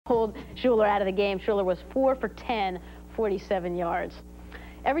pulled Schuler out of the game. Schuler was 4 for 10, 47 yards.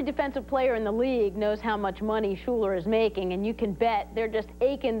 Every defensive player in the league knows how much money Schuler is making, and you can bet they're just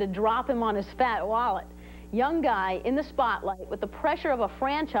aching to drop him on his fat wallet. Young guy in the spotlight with the pressure of a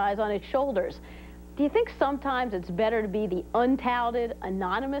franchise on his shoulders. Do you think sometimes it's better to be the untouted,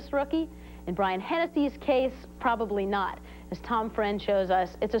 anonymous rookie? In Brian Henesey's case, probably not. As Tom Friend shows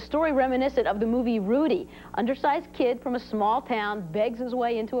us, it's a story reminiscent of the movie Rudy. Undersized kid from a small town begs his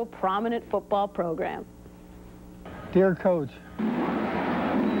way into a prominent football program. Dear Coach.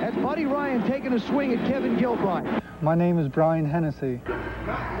 That's Buddy Ryan taking a swing at Kevin Gilbride. My name is Brian Henesey.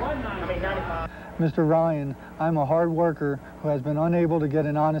 Mr. Ryan, I'm a hard worker who has been unable to get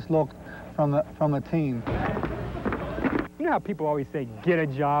an honest look from a team. You know how people always say, get a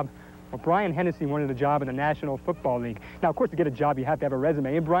job? Well, Brian Henesey wanted a job in the National Football League. Now, of course, to get a job, you have to have a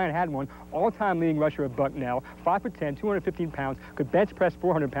resume, and Brian had one. All-time leading rusher of Bucknell, 5 for 10, 215 pounds, could bench press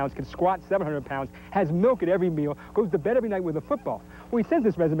 400 pounds, could squat 700 pounds, has milk at every meal, goes to bed every night with a football. Well, he sends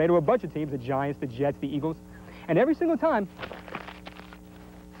this resume to a bunch of teams, the Giants, the Jets, the Eagles, and every single time,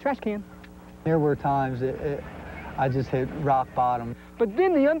 trash can. There were times I just hit rock bottom. But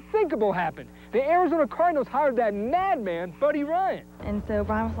then the unthinkable happened. The Arizona Cardinals hired that madman, Buddy Ryan. And so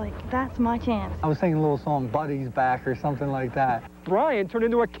Brian was like, that's my chance. I was singing a little song, Buddy's Back, or something like that. Brian turned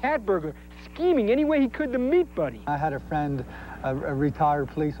into a cat burglar, scheming any way he could to meet Buddy. I had a friend, a retired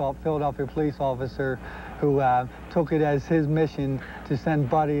Philadelphia police officer, who took it as his mission to send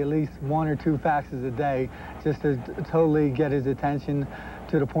Buddy at least 1 or 2 faxes a day, just to totally get his attention,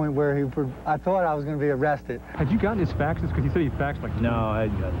 to the point where I thought I was going to be arrested. Had you gotten his faxes? Because he said he faxed like... No, I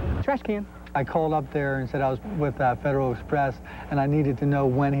hadn't gotten it. Trash can. I called up there and said I was with Federal Express, and I needed to know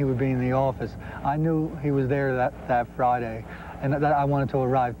when he would be in the office. I knew he was there that Friday, and that I wanted to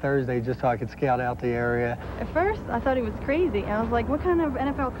arrive Thursday just so I could scout out the area. At first, I thought he was crazy. I was like, what kind of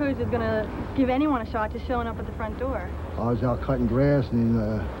NFL coach is going to give anyone a shot just showing up at the front door? I was out cutting grass,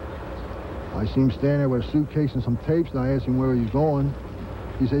 and I seen him standing there with a suitcase and some tapes, and I asked him where he was going.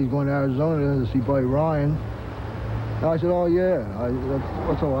 He said he's going to Arizona to see Buddy Ryan. And I said, oh, yeah,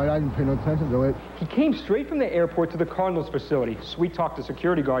 that's all right. I didn't pay no attention to it. He came straight from the airport to the Cardinals facility. Sweet-talked the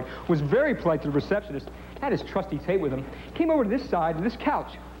security guard, was very polite to the receptionist, had his trusty tape with him, came over to this side, to this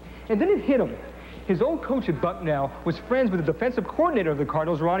couch, and then it hit him. His old coach at Bucknell was friends with the defensive coordinator of the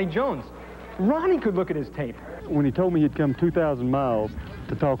Cardinals, Ronnie Jones. Ronnie could look at his tape. When he told me he'd come 2,000 miles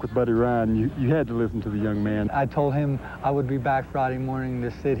to talk with Buddy Ryan, you had to listen to the young man. I told him I would be back Friday morning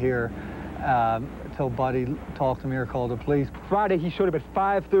to sit here till Buddy talked to me or called the police. Friday, he showed up at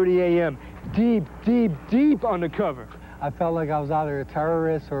 5:30 a.m., deep, deep, deep undercover. I felt like I was either a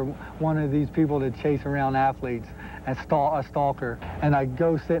terrorist or one of these people that chase around athletes, and a stalker. And I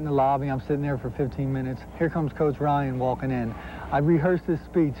go sit in the lobby. I'm sitting there for 15 minutes. Here comes Coach Ryan walking in. I rehearsed this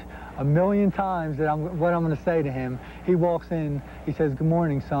speech a million times what I'm going to say to him. He walks in, he says, "Good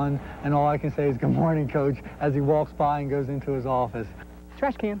morning, son," and all I can say is, "Good morning, Coach," as he walks by and goes into his office.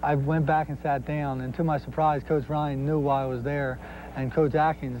 Trash can. I went back and sat down, and to my surprise, Coach Ryan knew why I was there, and Coach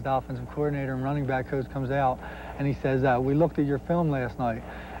Atkins, the offensive coordinator and running back coach, comes out, and he says, "We looked at your film last night,"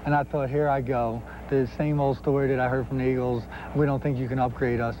 and I thought, here I go, the same old story that I heard from the Eagles. "We don't think you can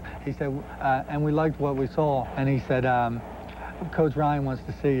upgrade us." He said, and we liked what we saw, and he said, "Coach Ryan wants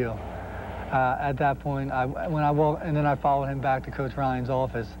to see you." At that point, when I walked, and then I followed him back to Coach Ryan's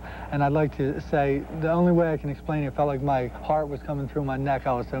office. And I'd like to say, the only way I can explain it, it felt like my heart was coming through my neck.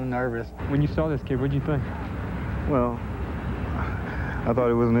 I was so nervous. When you saw this kid, what did you think? Well, I thought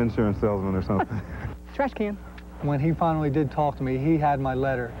he was an insurance salesman or something. Trash can. When he finally did talk to me, he had my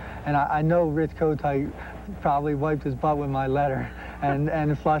letter. And I know Rich Kotite probably wiped his butt with my letter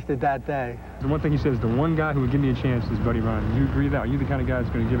and flushed it that day. The one thing he says, the one guy who would give me a chance is Buddy Ryan. You agree with that? Are you the kind of guy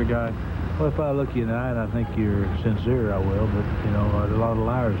that's going to give a guy? Well, if I look you in the eye and I think you're sincere, I will. But, you know, there's a lot of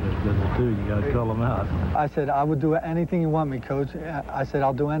liars in this business, too. You got to call them out. I said, "I would do anything you want me, Coach." I said,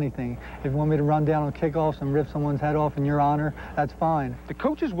 "I'll do anything. If you want me to run down on kickoffs and rip someone's head off in your honor, that's fine." The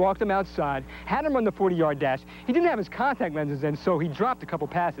coaches walked him outside, had him run the 40-yard dash. He didn't have his contact lenses in, so he dropped a couple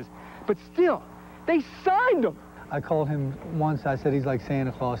passes. But still, they signed him. I called him once. I said, he's like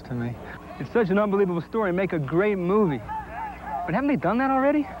Santa Claus to me. It's such an unbelievable story. Make a great movie. But haven't they done that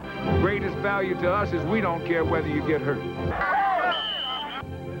already? Greatest value to us is we don't care whether you get hurt.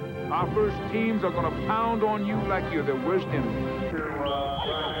 Our first teams are going to pound on you like you're the worst enemy.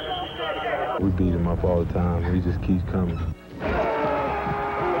 We beat him up all the time. He just keeps coming.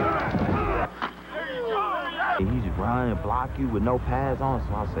 He just run and block you with no pads on.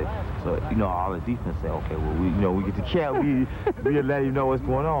 So I say, you know, all the defense say, okay, well, we get to camp, we'll let you know what's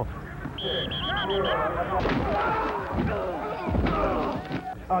going on.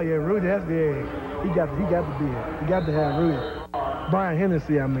 Oh yeah, Rudy, that's big. He got to be here. You got to have Rudy. Brian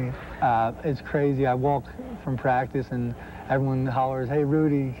Henesey, I mean. It's crazy. I walk from practice and everyone hollers, "Hey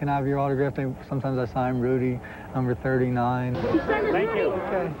Rudy, can I have your autograph?" Sometimes I sign Rudy, number 39. Thank you.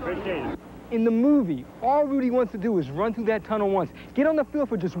 Okay. Appreciate it. In the movie, all Rudy wants to do is run through that tunnel once, get on the field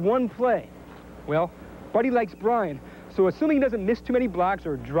for just one play. Well, Buddy likes Brian, so assuming he doesn't miss too many blocks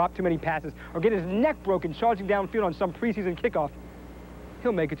or drop too many passes or get his neck broken charging downfield on some preseason kickoff,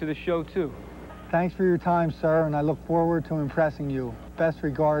 he'll make it to the show too. Thanks for your time, sir, and I look forward to impressing you. Best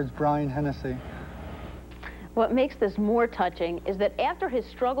regards, Brian Henesey. What makes this more touching is that after his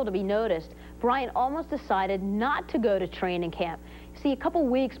struggle to be noticed, Brian almost decided not to go to training camp. See, a couple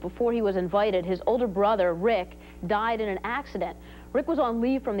weeks before he was invited, his older brother, Rick, died in an accident. Rick was on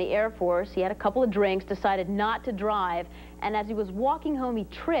leave from the Air Force. He had a couple of drinks, decided not to drive, and as he was walking home, he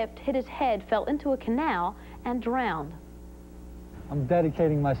tripped, hit his head, fell into a canal, and drowned. I'm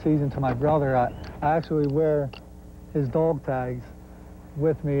dedicating my season to my brother. I actually wear his dog tags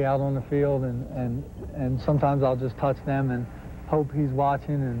with me out on the field, and sometimes I'll just touch them and hope he's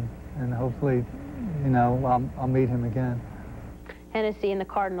watching, and hopefully, you know, I'll meet him again. Henesey and the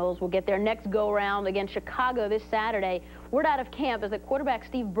Cardinals will get their next go-around against Chicago this Saturday. Word out of camp is that quarterback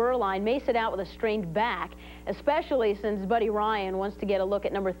Steve Berline may sit out with a strained back, especially since Buddy Ryan wants to get a look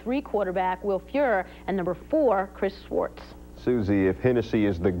at number 3 quarterback Will Fuhrer and number 4 Chris Schwartz. Susie, if Henesey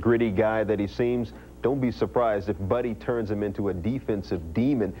is the gritty guy that he seems, don't be surprised if Buddy turns him into a defensive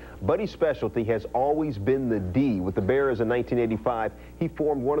demon. Buddy's specialty has always been the D. With the Bears in 1985, he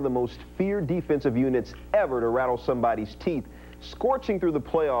formed one of the most feared defensive units ever to rattle somebody's teeth. Scorching through the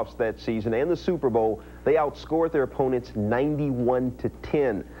playoffs that season and the Super Bowl, they outscored their opponents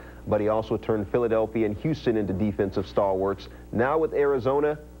 91-10. Buddy also turned Philadelphia and Houston into defensive stalwarts. Now with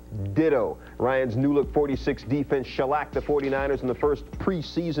Arizona, ditto. Ryan's new look 46 defense shellacked the 49ers in the first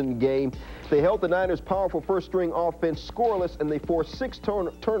preseason game. They held the Niners' powerful first-string offense scoreless, and they forced 6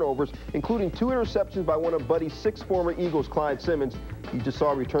 turnovers, including 2 interceptions by one of Buddy's 6 former Eagles, Clyde Simmons. You just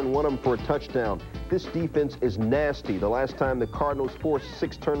saw return one of them for a touchdown. This defense is nasty. The last time the Cardinals forced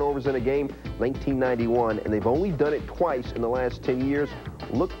 6 turnovers in a game, 1991, and they've only done it twice in the last 10 years.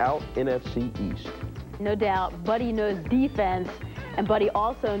 Look out, NFC East. No doubt, Buddy knows defense, and Buddy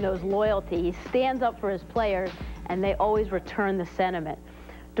also knows loyalty. He stands up for his players, and they always return the sentiment.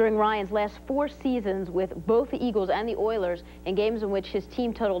 During Ryan's last 4 seasons with both the Eagles and the Oilers, in games in which his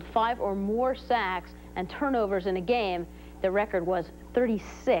team totaled 5 or more sacks and turnovers in a game, the record was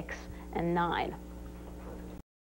 36-9.